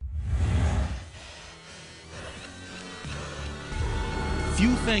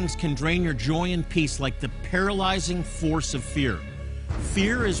Few things can drain your joy and peace like the paralyzing force of fear.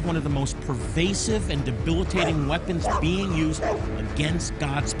 Fear is one of the most pervasive and debilitating weapons being used against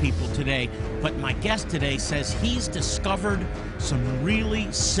God's people today. But my guest today says he's discovered some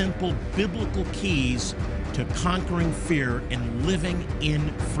really simple biblical keys to conquering fear and living in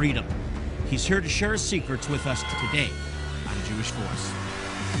freedom. He's here to share his secrets with us today on Jewish Voice.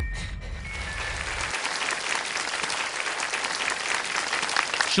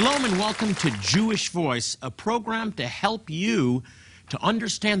 Shalom and welcome to Jewish Voice, a program to help you to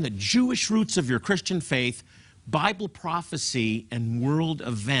understand the Jewish roots of your Christian faith, Bible prophecy, and world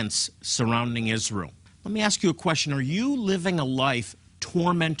events surrounding Israel. Let me ask you a question. Are you living a life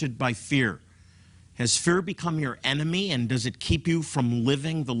tormented by fear? Has fear become your enemy, and does it keep you from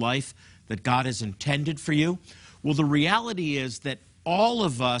living the life that God has intended for you? Well, the reality is that all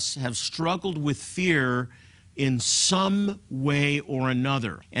of us have struggled with fear in some way or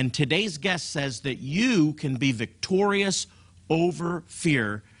another. And today's guest says that you can be victorious over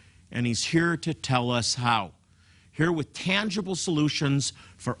fear, and he's here to tell us how. Here with tangible solutions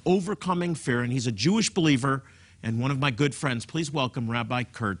for overcoming fear, and he's a Jewish believer and one of my good friends. Please welcome Rabbi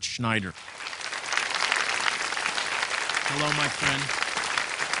Kurt Schneider. Hello, my friend.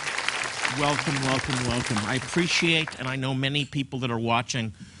 Welcome, welcome, welcome. I appreciate, and I know many people that are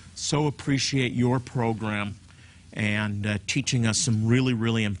watching so appreciate your program and teaching us some really,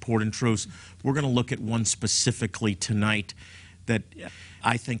 really important truths. We're going to look at one specifically tonight that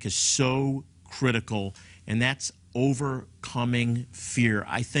I think is so critical, and that's overcoming fear.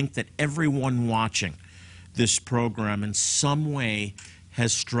 I think that everyone watching this program in some way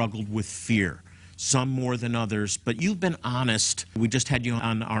has struggled with fear, some more than others, but you've been honest. We just had you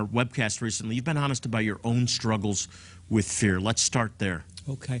on our webcast recently. You've been honest about your own struggles with fear. Let's start there.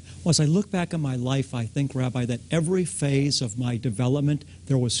 Okay. Well, as I look back on my life, I think, Rabbi, that every phase of my development,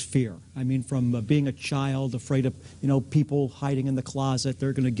 there was fear. I mean, from being a child, afraid of, people hiding in the closet,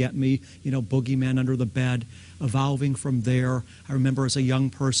 they're going to get me, boogeyman under the bed, evolving from there. I remember as a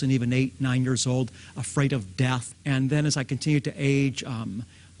young person, even 8, 9 years old, afraid of death. And then as I continued to age,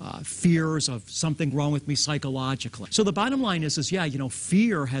 fears of something wrong with me psychologically. So the bottom line is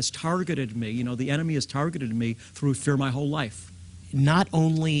fear has targeted me. The enemy has targeted me through fear my whole life. Not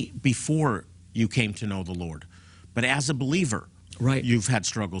only before you came to know the Lord, but as a believer, right, you've had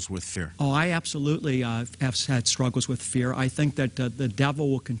struggles with fear. Oh, I absolutely have had struggles with fear. I think that the devil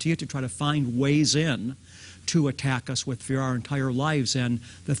will continue to try to find ways in to attack us with fear our entire lives. And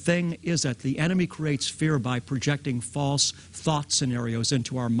the thing is that the enemy creates fear by projecting false thought scenarios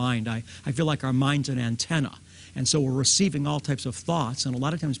into our mind. I feel like our mind's an antenna. And so we're receiving all types of thoughts, and a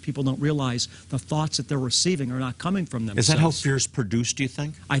lot of times people don't realize the thoughts that they're receiving are not coming from themselves. Is that how fear is produced, do you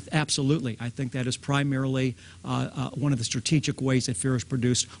think? Absolutely. I think that is primarily one of the strategic ways that fear is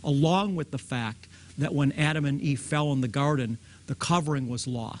produced, along with the fact that when Adam and Eve fell in the garden, the covering was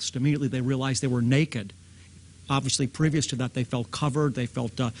lost. Immediately they realized they were naked. Obviously, previous to that, they felt covered. They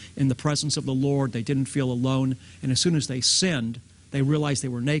felt in the presence of the Lord. They didn't feel alone. And as soon as they sinned, they realized they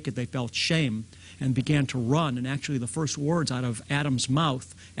were naked. They felt shame and began to run. And actually, the first words out of Adam's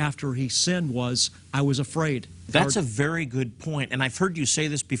mouth after he sinned was, "I was afraid." That's a very good point. And I've heard you say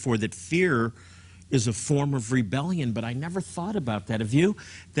this before, that fear is a form of rebellion, but I never thought about that. Have you?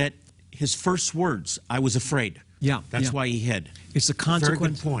 That his first words, "I was afraid." Yeah. That's why he hid. It's the consequence.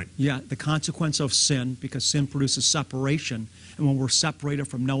 Very good point. Yeah, the consequence of sin, because sin produces separation. And when we're separated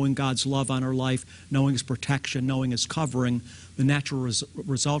from knowing God's love on our life, knowing His protection, knowing His covering, the natural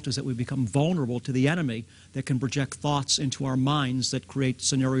result is that we become vulnerable to the enemy that can project thoughts into our minds that create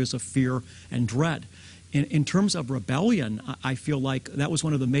scenarios of fear and dread. In terms of rebellion, I feel like that was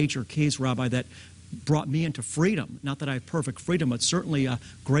one of the major keys, Rabbi, that brought me into freedom. Not that I have perfect freedom, but certainly a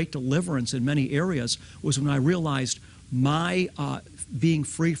great deliverance in many areas, was when I realized my being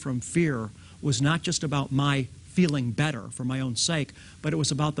free from fear was not just about my feeling better for my own sake, but it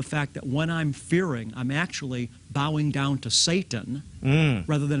was about the fact that when I'm fearing, I'm actually bowing down to Satan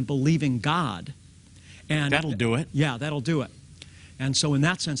rather than believing God. And that'll do it. Yeah, that'll do it. And so in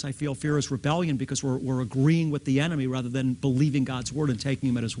that sense, I feel fear is rebellion because we're agreeing with the enemy rather than believing God's word and taking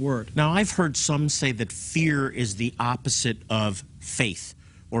Him at His word. Now, I've heard some say that fear is the opposite of faith,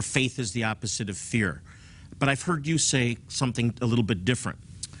 or faith is the opposite of fear. But I've heard you say something a little bit different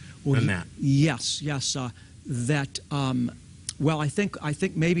than that. Yes. Well, I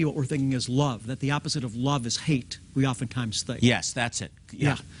think maybe what we're thinking is love, that the opposite of love is hate, we oftentimes think. Yes, that's it.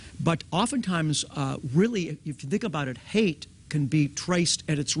 Yeah. But oftentimes, really, if you think about it, hate can be traced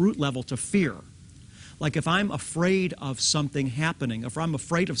at its root level to fear. Like if I'm afraid of something happening, if I'm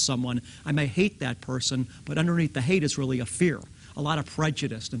afraid of someone, I may hate that person, but underneath the hate is really a fear. a lot of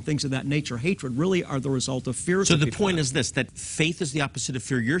prejudice and things of that nature. Hatred really are the result of fear. So the point is this, that faith is the opposite of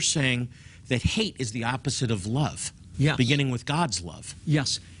fear. You're saying that hate is the opposite of love, Yes. beginning with God's love.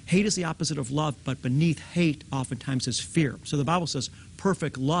 Yes, hate is the opposite of love, but beneath hate oftentimes is fear. So the Bible says,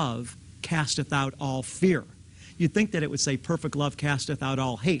 perfect love casteth out all fear. You'd think that it would say, perfect love casteth out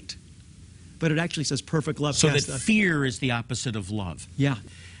all hate. But it actually says, perfect love So that casteth... fear is the opposite of love. Yeah.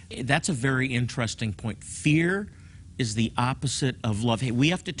 That's a very interesting point. Fear is the opposite of love. Hey, we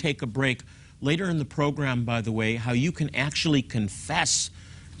have to take a break. Later in the program, by the way, how you can actually confess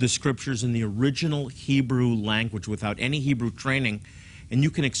the Scriptures in the original Hebrew language without any Hebrew training, and you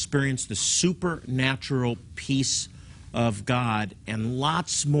can experience the supernatural peace of God and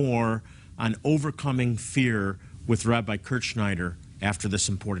lots more on overcoming fear with Rabbi Kurt Schneider after this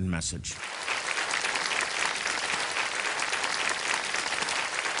important message.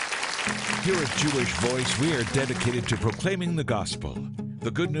 Here at Jewish Voice, we are dedicated to proclaiming the gospel,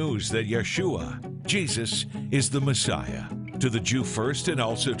 the good news that Yeshua, Jesus, is the Messiah, to the Jew first and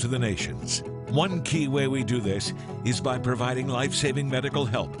also to the nations. One key way we do this is by providing life-saving medical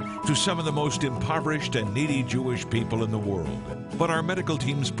help to some of the most impoverished and needy Jewish people in the world. But our medical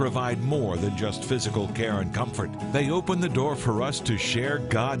teams provide more than just physical care and comfort. They open the door for us to share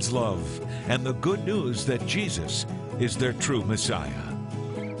God's love and the good news that Jesus is their true Messiah.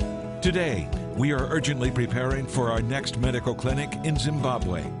 Today, we are urgently preparing for our next medical clinic in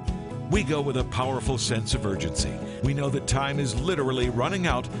Zimbabwe. We go with a powerful sense of urgency. We know that time is literally running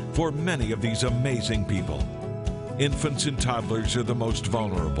out for many of these amazing people. Infants and toddlers are the most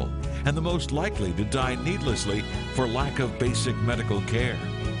vulnerable and the most likely to die needlessly for lack of basic medical care.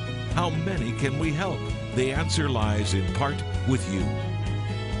 How many can we help? The answer lies in part with you.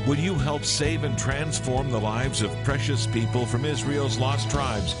 Will you help save and transform the lives of precious people from Israel's lost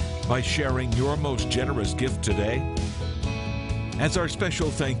tribes by sharing your most generous gift today? As our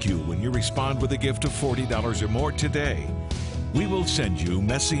special thank you, when you respond with a gift of $40 or more today, we will send you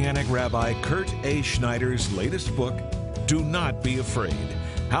Messianic Rabbi Kurt A. Schneider's latest book, Do Not Be Afraid: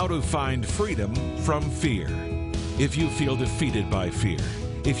 How to Find Freedom from Fear. If you feel defeated by fear,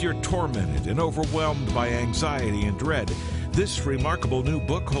 if you're tormented and overwhelmed by anxiety and dread, this remarkable new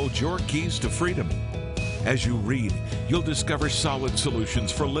book holds your keys to freedom. As you read, you'll discover solid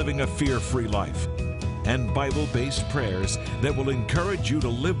solutions for living a fear-free life and Bible-based prayers that will encourage you to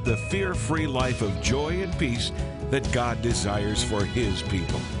live the fear-free life of joy and peace that God desires for His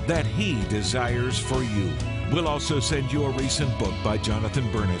people, that He desires for you. We'll also send you a recent book by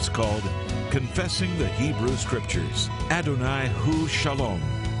Jonathan Bernitz called Confessing the Hebrew Scriptures, Adonai Hu Shalom,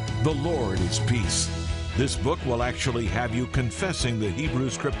 The Lord is Peace. This book will actually have you confessing the Hebrew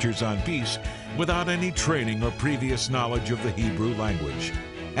Scriptures on peace without any training or previous knowledge of the Hebrew language.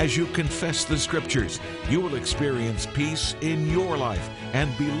 As you confess the Scriptures, you will experience peace in your life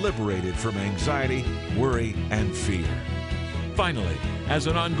and be liberated from anxiety, worry, and fear. Finally, as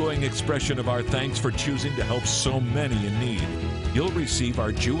an ongoing expression of our thanks for choosing to help so many in need, you'll receive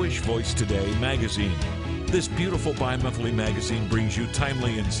our Jewish Voice Today magazine. This beautiful bi-monthly magazine brings you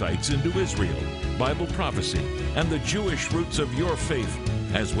timely insights into Israel, Bible prophecy, and the Jewish roots of your faith,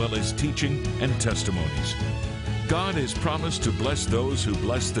 as well as teaching and testimonies. God has promised to bless those who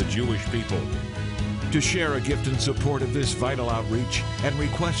bless the Jewish people. To share a gift in support of this vital outreach and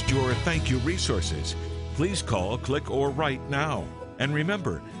request your thank you resources, please call, click, or write now. And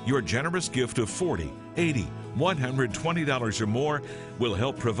remember, your generous gift of $40, $80, $120 or more will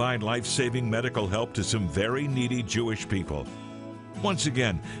help provide life-saving medical help to some very needy Jewish people. Once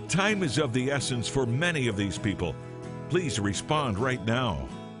again, time is of the essence for many of these people. Please respond right now.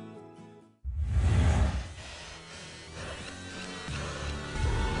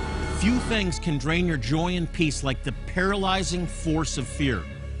 Few things can drain your joy and peace like the paralyzing force of fear.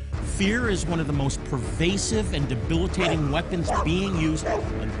 Fear is one of the most pervasive and debilitating weapons being used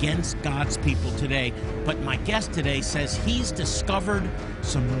against God's people today. But my guest today says he's discovered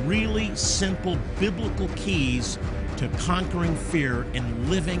some really simple biblical keys to conquering fear and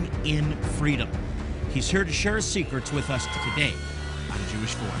living in freedom. He's here to share his secrets with us today on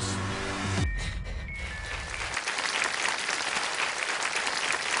Jewish Voice.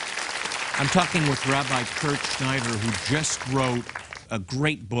 I'm talking with Rabbi Kurt Schneider, who just wrote a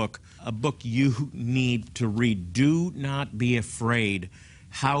great book, a book you need to read. Do Not Be Afraid: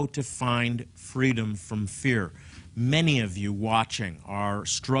 How to Find Freedom from Fear. Many of you watching are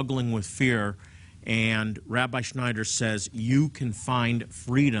struggling with fear, and Rabbi Schneider says you can find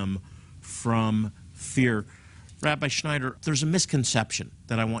freedom from fear. Rabbi Schneider, there's a misconception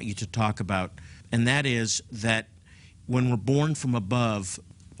that I want you to talk about, and that is that when we're born from above,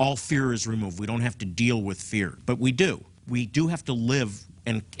 all fear is removed. We don't have to deal with fear, but we do. we do have to live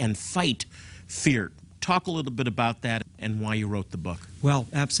and fight fear. Talk a little bit about that and why you wrote the book. Well,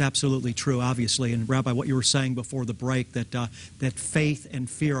 that's absolutely true, obviously. And Rabbi, what you were saying before the break, that faith and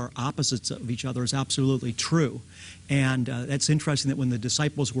fear are opposites of each other, is absolutely true. And that's interesting that when the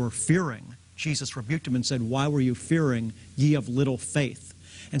disciples were fearing, Jesus rebuked them and said, "Why were you fearing, ye of little faith?"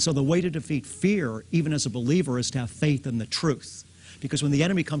 And so the way to defeat fear, even as a believer, is to have faith in the truth. Because when the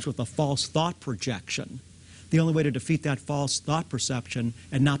enemy comes with a false thought projection, the only way to defeat that false thought perception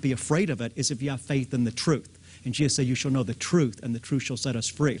and not be afraid of it is if you have faith in the truth. And Jesus said, "You shall know the truth, and the truth shall set us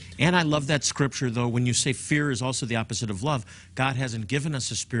free." And I love that scripture, though, when you say fear is also the opposite of love. God hasn't given us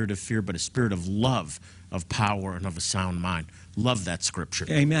a spirit of fear, but a spirit of love, of power, and of a sound mind. Love that scripture.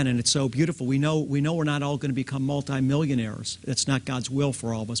 Amen, and it's so beautiful. We know we're not all going to become multimillionaires. That's not God's will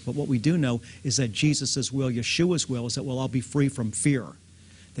for all of us. But what we do know is that Jesus' will, Yeshua's will, is that we'll all be free from fear.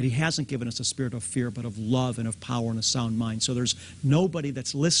 That he hasn't given us a spirit of fear, but of love and of power and a sound mind. So there's nobody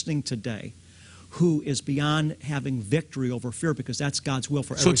that's listening today who is beyond having victory over fear, because that's God's will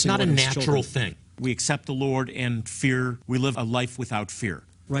for every single one of his children. So it's not a natural thing. We accept the Lord and fear. We live a life without fear.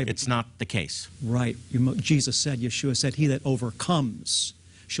 Right. It's not the case. Right. Jesus said, Yeshua said, "He that overcomes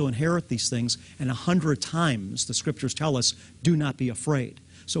shall inherit these things." And 100 times the scriptures tell us, do not be afraid.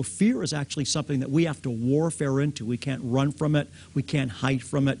 So fear is actually something that we have to warfare into. We can't run from it. We can't hide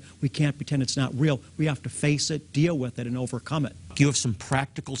from it. We can't pretend it's not real. We have to face it, deal with it, and overcome it. You have some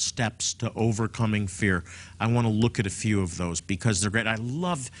practical steps to overcoming fear. I want to look at a few of those because they're great. I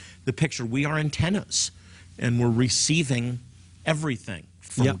love the picture. We are antennas, and we're receiving everything.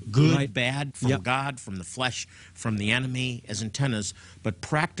 From good, right. bad, from God, from the flesh, from the enemy as antennas. But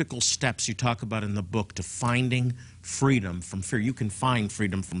practical steps you talk about in the book to finding freedom from fear. You can find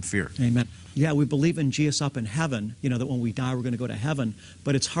freedom from fear. Amen. Yeah, we believe in Jesus up in heaven, that when we die we're going to go to heaven.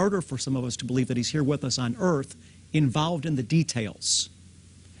 But it's harder for some of us to believe that he's here with us on earth, involved in the details.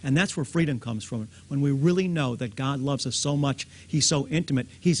 And that's where freedom comes from. When we really know that God loves us so much, he's so intimate,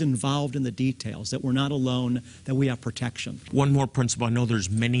 he's involved in the details, that we're not alone, that we have protection. One more principle. I know there's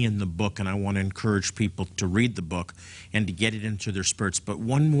many in the book, and I want to encourage people to read the book and to get it into their spirits. But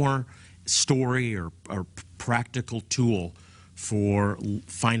one more story or practical tool for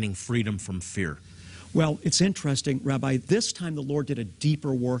finding freedom from fear. Well, it's interesting, Rabbi. This time the Lord did a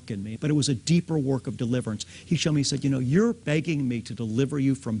deeper work in me, but it was a deeper work of deliverance. He showed me, he said, you're begging me to deliver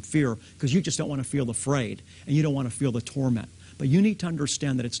you from fear because you just don't want to feel afraid and you don't want to feel the torment. But you need to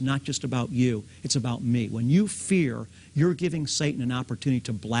understand that it's not just about you, it's about me. When you fear, you're giving Satan an opportunity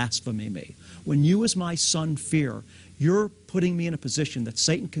to blaspheme me. When you as my son fear, you're putting me in a position that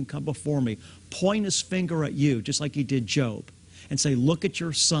Satan can come before me, point his finger at you, just like he did Job, and say, look at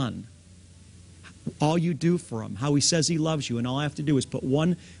your son. All you do for him, how he says he loves you, and all I have to do is put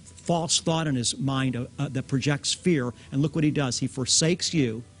one false thought in his mind that projects fear, and look what he does. He forsakes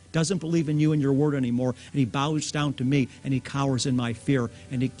you, doesn't believe in you and your word anymore, and he bows down to me, and he cowers in my fear,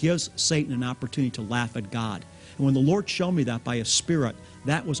 and it gives Satan an opportunity to laugh at God. And when the Lord showed me that by his Spirit,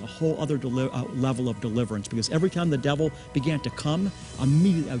 that was a whole other level of deliverance, because every time the devil began to come,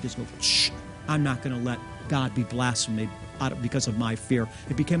 immediately I would just go, shh, I'm not going to let God be blasphemed because of my fear.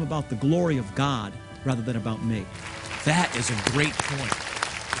 It became about the glory of God rather than about me. That is a great point.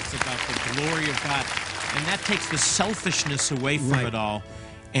 It's about the glory of God. And that takes the selfishness away from it all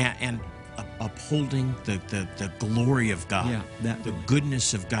and upholding the glory of God, the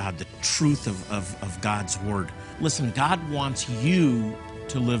goodness of God, the truth of God's Word. Listen, God wants you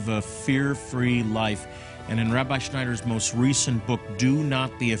to live a fear-free life. And in Rabbi Schneider's most recent book, Do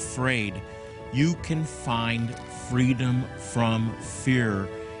Not Be Afraid, you can find freedom from fear,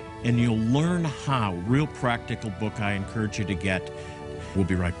 and you'll learn how. Real practical book I encourage you to get. We'll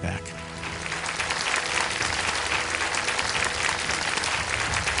be right back.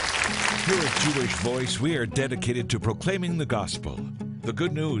 Here at Jewish Voice, we are dedicated to proclaiming the gospel, the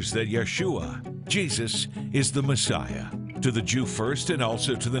good news that Yeshua, Jesus, is the Messiah, to the Jew first and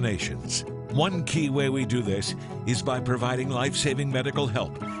also to the nations. One key way we do this is by providing life-saving medical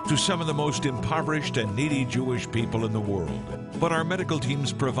help to some of the most impoverished and needy Jewish people in the world. But our medical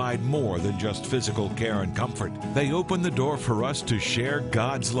teams provide more than just physical care and comfort. They open the door for us to share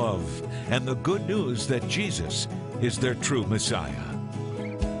God's love and the good news that Jesus is their true Messiah.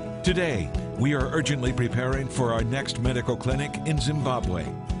 Today, we are urgently preparing for our next medical clinic in Zimbabwe.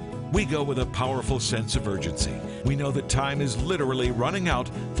 We go with a powerful sense of urgency. We know that time is literally running out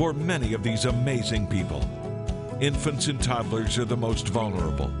for many of these amazing people. Infants and toddlers are the most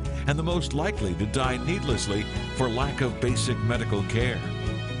vulnerable and the most likely to die needlessly for lack of basic medical care.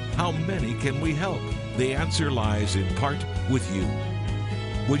 How many can we help? The answer lies in part with you.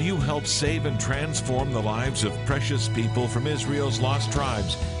 Will you help save and transform the lives of precious people from Israel's lost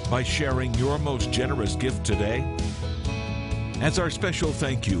tribes by sharing your most generous gift today? As our special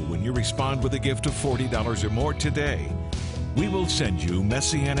thank you, when you respond with a gift of $40 or more today, we will send you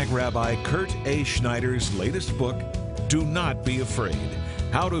Messianic Rabbi Kurt A. Schneider's latest book, Do Not Be Afraid: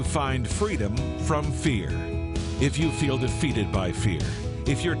 How to Find Freedom from Fear. If you feel defeated by fear,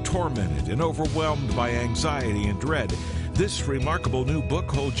 if you're tormented and overwhelmed by anxiety and dread, this remarkable new book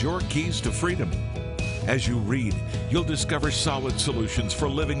holds your keys to freedom. As you read, you'll discover solid solutions for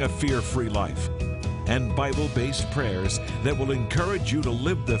living a fear-free life and Bible-based prayers that will encourage you to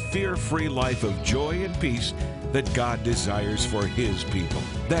live the fear-free life of joy and peace that God desires for His people,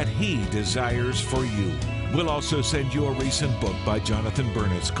 that He desires for you. We'll also send you a recent book by Jonathan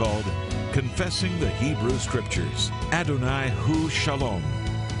Bernis called Confessing the Hebrew Scriptures, Adonai Hu Shalom,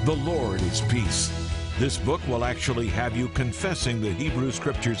 The Lord is Peace. This book will actually have you confessing the Hebrew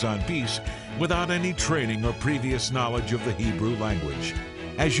Scriptures on peace without any training or previous knowledge of the Hebrew language.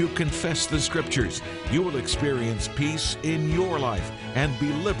 As you confess the Scriptures, you will experience peace in your life and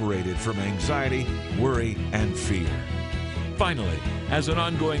be liberated from anxiety, worry, and fear. Finally, as an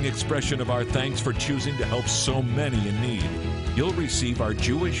ongoing expression of our thanks for choosing to help so many in need, you'll receive our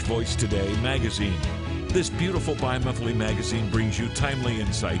Jewish Voice Today magazine. This beautiful bi-monthly magazine brings you timely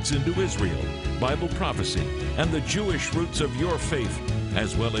insights into Israel, Bible prophecy, and the Jewish roots of your faith,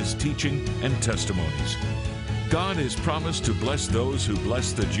 as well as teaching and testimonies. God has promised to bless those who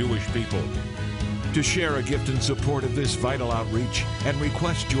bless the Jewish people. To share a gift in support of this vital outreach and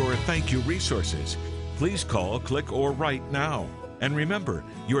request your thank you resources, please call, click, or write now. And remember,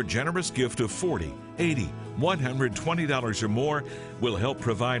 your generous gift of $40, $80, $120 or more will help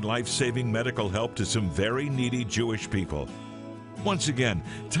provide life-saving medical help to some very needy Jewish people. Once again,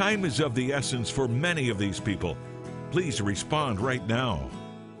 time is of the essence for many of these people. Please respond right now.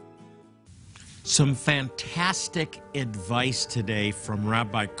 Some fantastic advice today from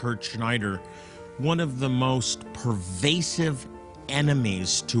Rabbi Kurt Schneider. One of the most pervasive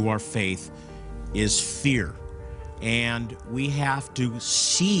enemies to our faith is fear. And we have to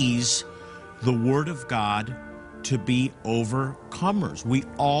seize the Word of God to be overcomers. We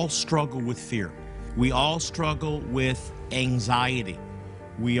all struggle with fear. We all struggle with anxiety.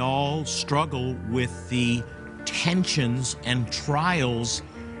 We all struggle with the tensions and trials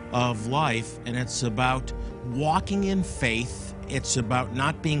of life, and it's about walking in faith. It's about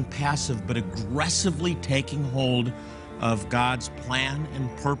not being passive, but aggressively taking hold of God's plan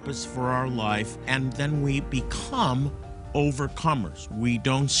and purpose for our life, and then we become overcomers. We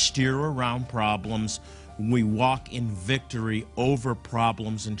don't steer around problems. We walk in victory over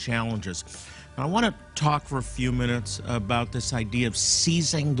problems and challenges. Now, I want to talk for a few minutes about this idea of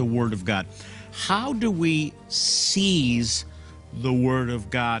seizing the Word of God. How do we seize the Word of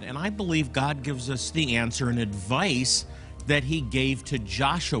God? And I believe God gives us the answer and advice that He gave to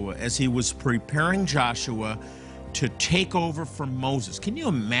Joshua as he was preparing Joshua to take over from Moses. Can you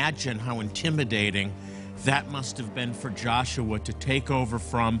imagine how intimidating that must have been for Joshua to take over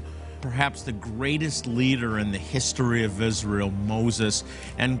from perhaps the greatest leader in the history of Israel, Moses?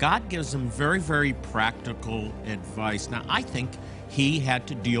 And God gives him very, very practical advice. Now, I think he had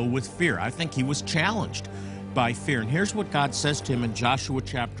to deal with fear. I think he was challenged by fear. And here's what God says to him in Joshua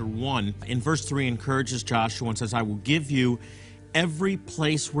chapter 1. In verse 3, encourages Joshua and says, I will give you every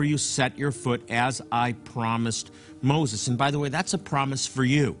place where you set your foot as I promised Moses. And by the way, that's a promise for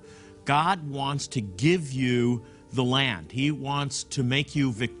you. God wants to give you the land. He wants to make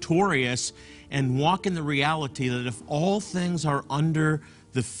you victorious and walk in the reality that if all things are under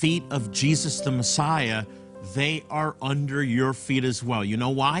the feet of Jesus the Messiah, they are under your feet as well. You know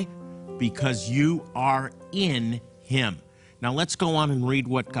why? Because you are in Him. Now let's go on and read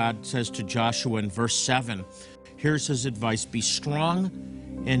what God says to Joshua in verse 7. Here's his advice: be strong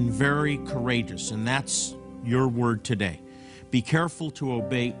and very courageous. And that's your word today. Be careful to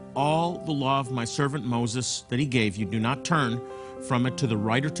obey all the law of my servant Moses that he gave you. Do not turn from it to the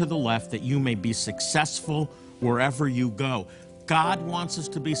right or to the left, that you may be successful wherever you go. God wants us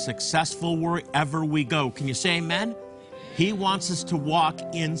to be successful wherever we go. Can you say amen? He wants us to walk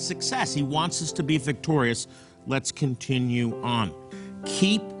in success. He wants us to be victorious. Let's continue on.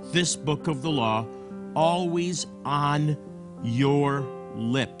 Keep this book of the law always on your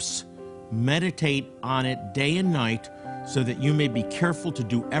lips. Meditate on it day and night, so that you may be careful to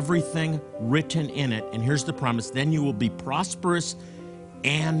do everything written in it. And here's the promise: then you will be prosperous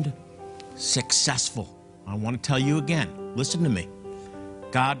and successful. I want to tell you again, listen to me.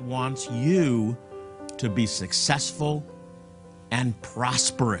 God wants you to be successful and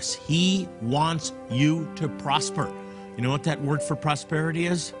prosperous. He wants you to prosper. You know what that word for prosperity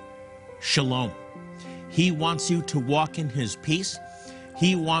is? Shalom. He wants you to walk in his peace.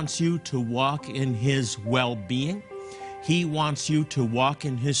 He wants you to walk in his well-being. He wants you to walk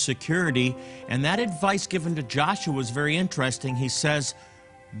in his security. And that advice given to Joshua is very interesting. He says,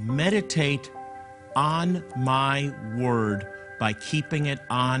 meditate on my word by keeping it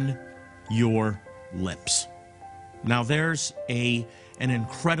on your lips. Now there's an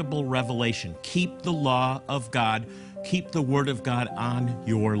incredible revelation. Keep the law of God, keep the word of God on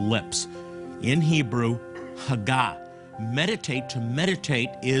your lips. In Hebrew, Haggah. Meditate, to meditate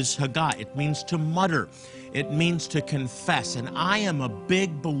is Haggah. It means to mutter. It means to confess. And I am a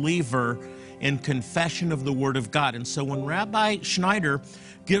big believer in confession of the Word of God. And so when Rabbi Schneider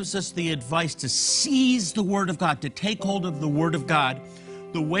gives us the advice to seize the Word of God, to take hold of the Word of God,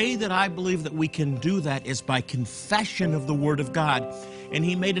 the way that I believe that we can do that is by confession of the Word of God. And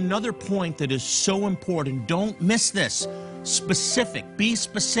he made another point that is so important. Don't miss this. Specific. Be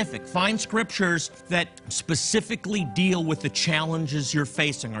specific. Find scriptures that specifically deal with the challenges you're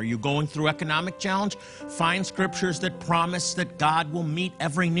facing. Are you going through economic challenge? Find scriptures that promise that God will meet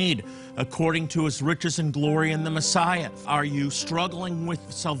every need according to his riches and glory in the Messiah. Are you struggling with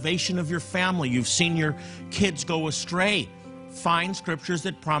salvation of your family? You've seen your kids go astray. Find scriptures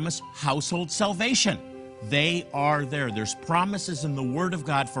that promise household salvation. They are there. There's promises in the Word of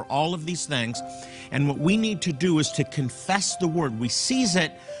God for all of these things. And what we need to do is to confess the Word. We seize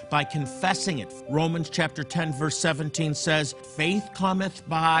it by confessing it. Romans chapter 10, verse 17 says, faith cometh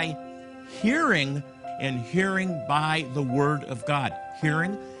by hearing, and hearing by the Word of God.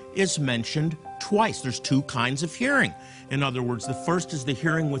 Hearing is mentioned twice. There's two kinds of hearing. In other words, the first is the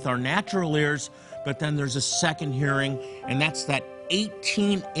hearing with our natural ears, but then there's a second hearing, and that's that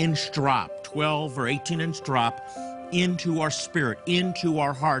 18-inch drop, 12 or 18-inch drop into our spirit, into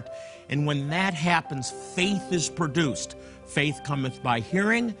our heart. And when that happens, faith is produced. Faith cometh by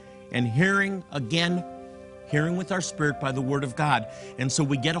hearing, and hearing, again, hearing with our spirit by the Word of God. And so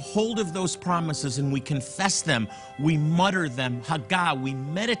we get a hold of those promises and we confess them. We mutter them, Haggah. We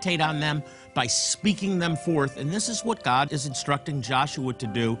meditate on them by speaking them forth. And this is what God is instructing Joshua to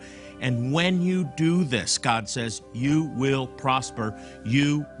do. And when you do this, God says, you will prosper.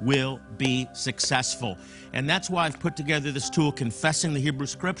 You will be successful. And that's why I've put together this tool, Confessing the Hebrew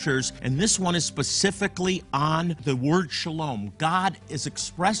Scriptures. And this one is specifically on the word shalom. God has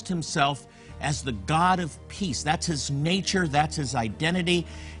expressed himself as the God of peace. That's his nature, that's his identity.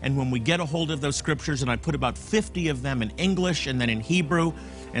 And when we get a hold of those scriptures, and I put about 50 of them in English and then in Hebrew,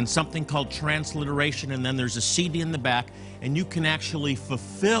 and something called transliteration, and then there's a CD in the back, and you can actually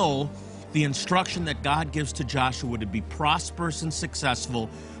fulfill the instruction that God gives to Joshua to be prosperous and successful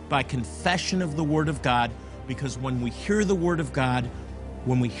by confession of the Word of God. Because when we hear the Word of God,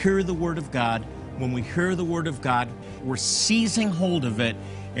 when we hear the Word of God, when we hear the Word of God, we're seizing hold of it,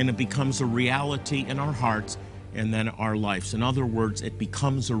 and it becomes a reality in our hearts and then our lives. In other words, it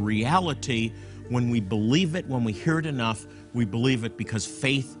becomes a reality when we believe it, when we hear it enough. We believe it because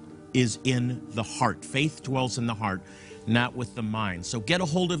faith is in the heart. Faith dwells in the heart, not with the mind. So get a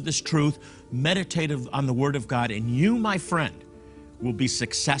hold of this truth, meditate on the Word of God, and you, my friend, will be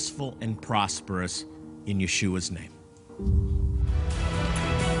successful and prosperous in Yeshua's name.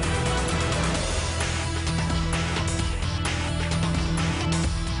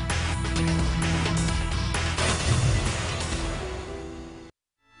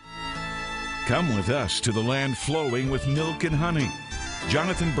 Come with us to the land flowing with milk and honey.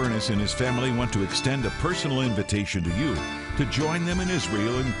 Jonathan Bernis and his family want to extend a personal invitation to you to join them in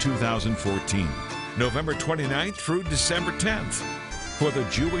Israel in 2014, November 29th through December 10th, for the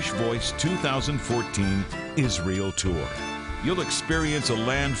Jewish Voice 2014 Israel Tour. You'll experience a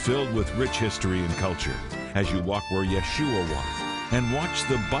land filled with rich history and culture as you walk where Yeshua walked and watch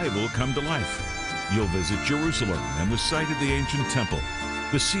the Bible come to life. You'll visit Jerusalem and the site of the ancient temple,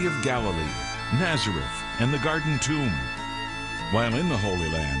 the Sea of Galilee, Nazareth, and the Garden Tomb. While in the Holy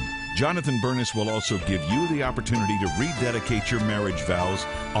Land, Jonathan Bernis will also give you the opportunity to rededicate your marriage vows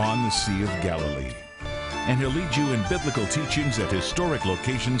on the Sea of Galilee. And he'll lead you in biblical teachings at historic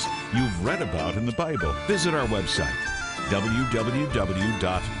locations you've read about in the Bible. Visit our website,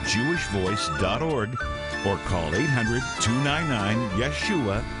 www.jewishvoice.org, or call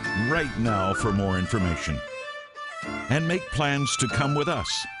 800-299-YESHUA right now for more information. And make plans to come with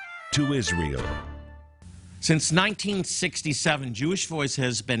us to Israel. Since 1967, Jewish Voice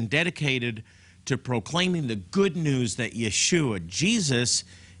has been dedicated to proclaiming the good news that Yeshua, Jesus,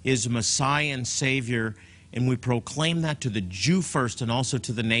 is Messiah and Savior, and we proclaim that to the Jew first and also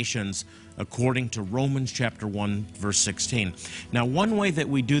to the nations, according to Romans chapter 1, verse 16. Now, one way that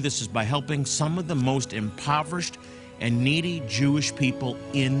we do this is by helping some of the most impoverished and needy Jewish people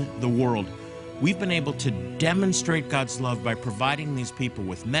in the world. We've been able to demonstrate God's love by providing these people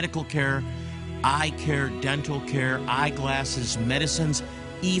with medical care, eye care, dental care, eyeglasses, medicines,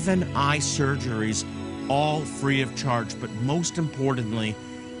 even eye surgeries, all free of charge. But most importantly,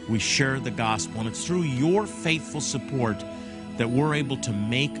 we share the gospel, and it's through your faithful support that we're able to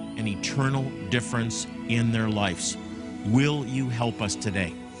make an eternal difference in their lives. Will you help us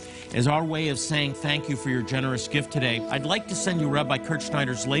today? As our way of saying thank you for your generous gift today, I'd like to send you Rabbi Kurt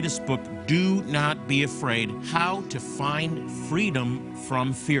Schneider's latest book, Do Not Be Afraid, How to Find Freedom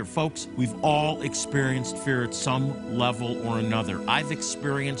from Fear. Folks, we've all experienced fear at some level or another. I've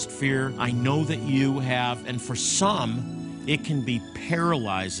experienced fear. I know that you have. And for some, it can be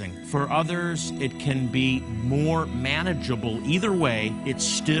paralyzing. For others, it can be more manageable. Either way, it's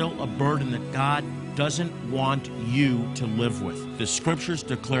still a burden that God doesn't want you to live with. The scriptures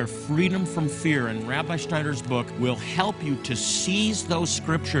declare freedom from fear, and Rabbi Schneider's book will help you to seize those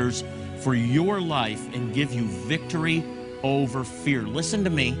scriptures for your life and give you victory over fear. Listen to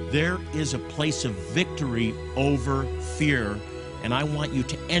me, there is a place of victory over fear, and I want you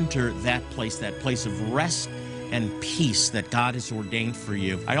to enter that place of rest and peace that God has ordained for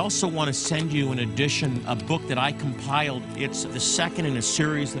you. I also want to send you, in addition, a book that I compiled. It's the second in a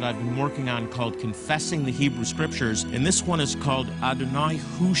series that I've been working on called Confessing the Hebrew Scriptures, and this one is called Adonai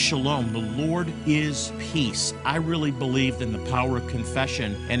Hu Shalom, the Lord is peace. I really believed in the power of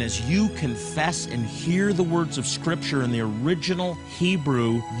confession, and as you confess and hear the words of Scripture in the original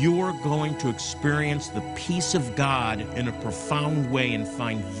Hebrew, you're going to experience the peace of God in a profound way and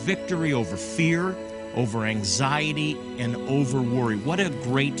find victory over fear, over anxiety, and over worry. What a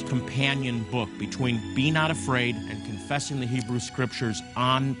great companion book between Be Not Afraid and Confessing the Hebrew Scriptures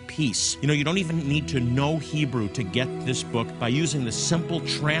on Peace. You know, you don't even need to know Hebrew to get this book. By using the simple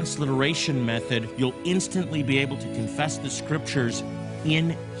transliteration method, you'll instantly be able to confess the Scriptures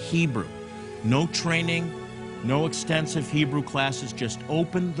in Hebrew. No training, no extensive Hebrew classes, just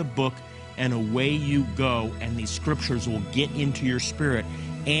open the book and away you go, and these Scriptures will get into your spirit,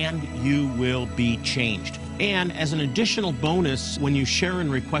 and you will be changed. And as an additional bonus, when you share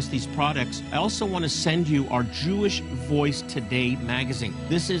and request these products, I also want to send you our Jewish Voice Today magazine.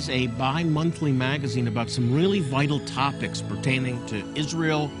 This is a bi-monthly magazine about some really vital topics pertaining to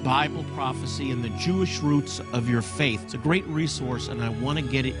Israel, Bible prophecy, and the Jewish roots of your faith. It's a great resource, and I want to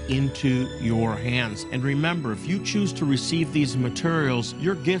get it into your hands. And remember, if you choose to receive these materials,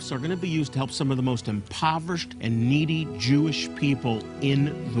 your gifts are going to be used to help some of the most impoverished and needy Jewish people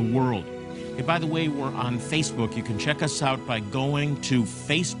in the world. Hey, by the way, we're on Facebook. You can check us out by going to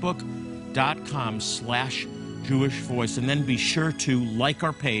facebook.com/Jewish Voice, and then be sure to like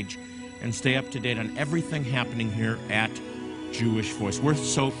our page and stay up to date on everything happening here at Jewish Voice. We're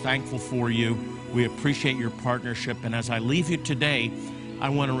so thankful for you. We appreciate your partnership, and as I leave you today, I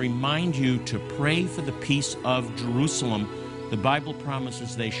want to remind you to pray for the peace of Jerusalem. The Bible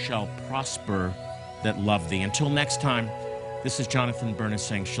promises they shall prosper that love thee. Until next time, this is Jonathan Bernis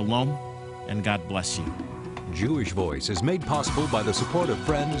saying shalom, and God bless you. Jewish Voice is made possible by the support of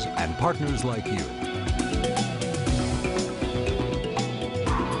friends and partners like you.